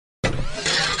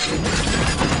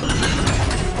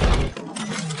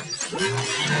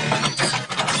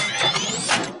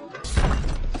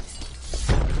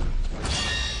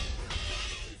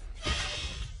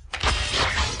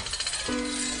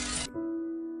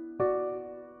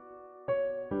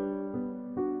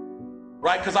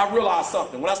right? Because I realized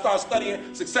something. When I started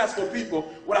studying successful people,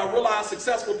 what I realized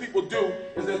successful people do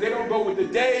is that they don't go with the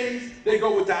days, they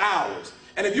go with the hours.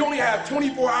 And if you only have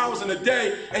 24 hours in a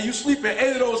day and you sleep in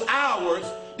 8 of those hours,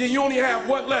 then you only have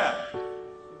what left?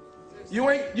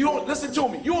 Listen to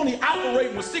me, you only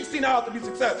operating with 16 hours to be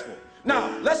successful.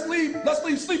 Now, let's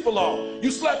leave sleep alone.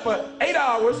 You slept for 8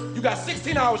 hours, you got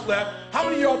 16 hours left. How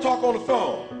many of y'all talk on the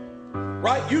phone?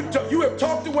 Right? You have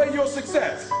talked away your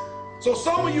success. So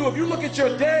some of you, if you look at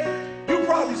your day, you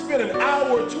probably spend an hour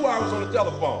or 2 hours on the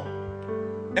telephone.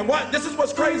 And this is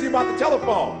what's crazy about the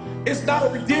telephone. It's not a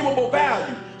redeemable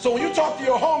value. So when you talk to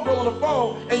your homegirl on the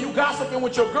phone and you gossiping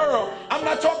with your girl, I'm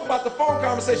not talking about the phone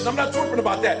conversation. I'm not tripping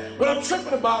about that. What I'm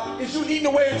tripping about is you eating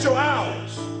away at your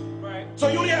hours. So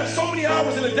you only have so many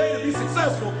hours in a day to be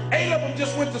successful. 8 of them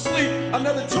just went to sleep.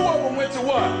 Another 2 of them went to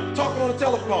what? Talking on the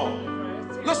telephone.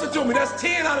 Listen to me, that's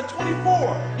 10 out of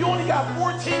 24. You only got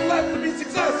 14 left to be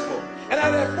successful. And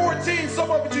out of that 14,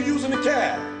 some of it you're using the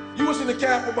cab. You was in the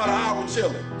cab for about an hour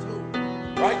chilling.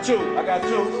 Right, 2. I got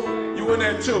 2. You in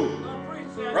there 2.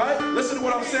 Right? Listen to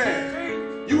what I'm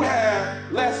saying. You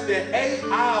have less than 8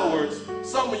 hours,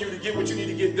 some of you, to get what you need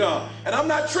to get done. And I'm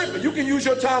not tripping. You can use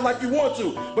your time like you want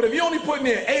to. But if you're only putting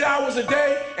in 8 hours a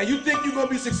day and you think you're going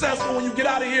to be successful when you get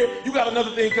out of here, you got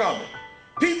another thing coming.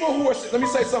 People who are, let me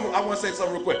say something, I want to say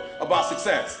something real quick about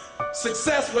success.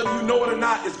 Success, whether you know it or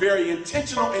not, is very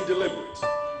intentional and deliberate.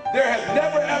 There has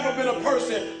never ever been a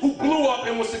person who blew up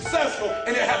and was successful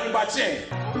and it happened by chance.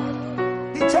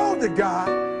 He told the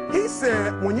guy, he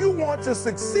said, when you want to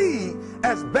succeed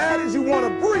as bad as you want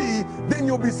to breathe, then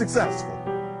you'll be successful.